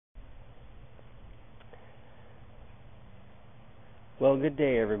Well, good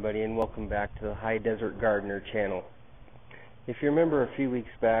day everybody, and welcome back to the High Desert Gardener channel. If you remember a few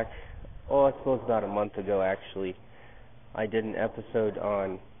weeks back, I suppose about a month ago actually, I did an episode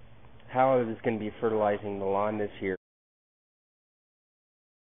on how I was going to be fertilizing the lawn this year.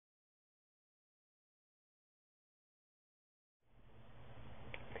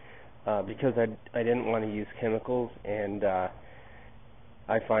 Because I didn't want to use chemicals, and I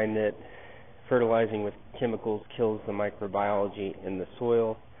find that fertilizing with chemicals kills the microbiology in the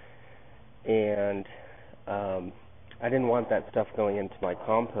soil, and I didn't want that stuff going into my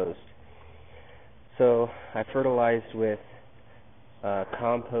compost. So I fertilized with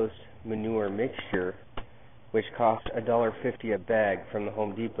compost manure mixture, which cost $1.50 a bag from the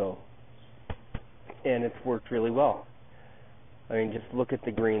Home Depot, and it's worked really well. I mean, just look at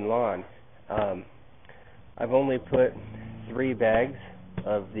the green lawn. I've only put 3 bags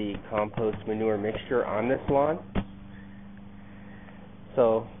of the compost manure mixture on this lawn.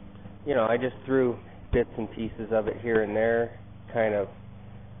 So, I just threw bits and pieces of it here and there, kind of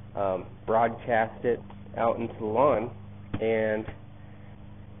broadcast it out into the lawn, and,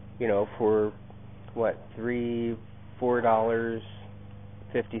 for,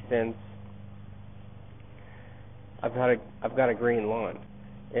 $4.50, I've got a green lawn.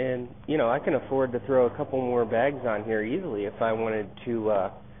 And, I can afford to throw a couple more bags on here easily if I wanted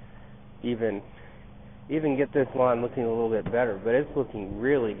to even get this lawn looking a little bit better. But it's looking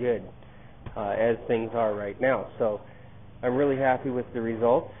really good as things are right now. So I'm really happy with the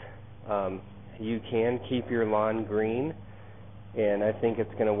results. You can keep your lawn green, and I think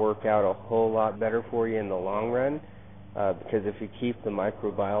it's going to work out a whole lot better for you in the long run, because if you keep the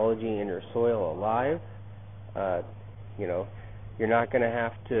microbiology in your soil alive, you're not going to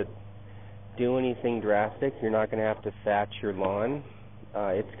have to do anything drastic. You're not going to have to thatch your lawn.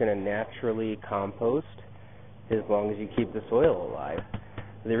 It's going to naturally compost as long as you keep the soil alive.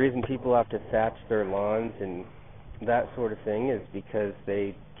 The reason people have to thatch their lawns and that sort of thing is because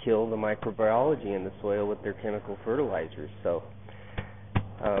they kill the microbiology in the soil with their chemical fertilizers. So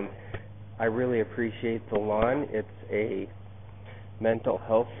I really appreciate the lawn. It's a mental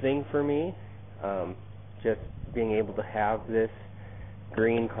health thing for me. Just being able to have this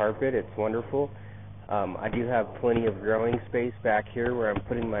green carpet, it's wonderful. I do have plenty of growing space back here where I'm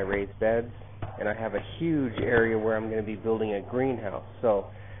putting my raised beds, and I have a huge area where I'm going to be building a greenhouse. So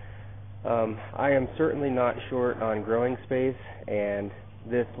I am certainly not short on growing space, and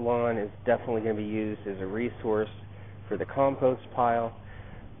this lawn is definitely going to be used as a resource for the compost pile.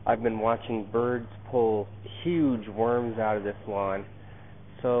 I've been watching birds pull huge worms out of this lawn,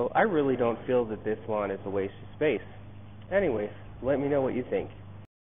 so I really don't feel that this lawn is a waste of space. Anyways, let me know what you think.